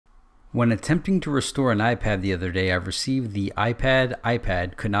When attempting to restore an iPad the other day, I received the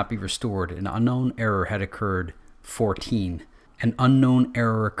iPad could not be restored. An unknown error had occurred 14. An unknown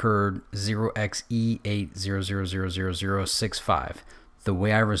error occurred 0xe8000065. The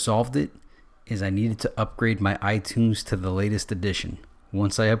way I resolved it is I needed to upgrade my iTunes to the latest edition.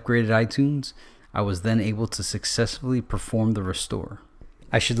 Once I upgraded iTunes, I was then able to successfully perform the restore.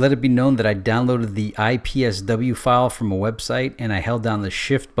 I should let it be known that I downloaded the IPSW file from a website and I held down the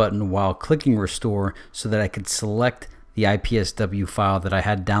shift button while clicking restore so that I could select the IPSW file that I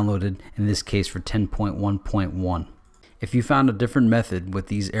had downloaded, in this case for 10.1.1. If you found a different method with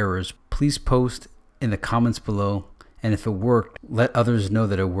these errors, please post in the comments below, and if it worked, let others know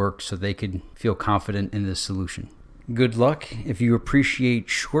that it worked so they could feel confident in this solution. Good luck. If you appreciate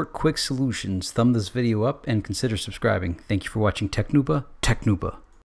short, quick solutions, thumb this video up and consider subscribing. Thank you for watching TechNooba.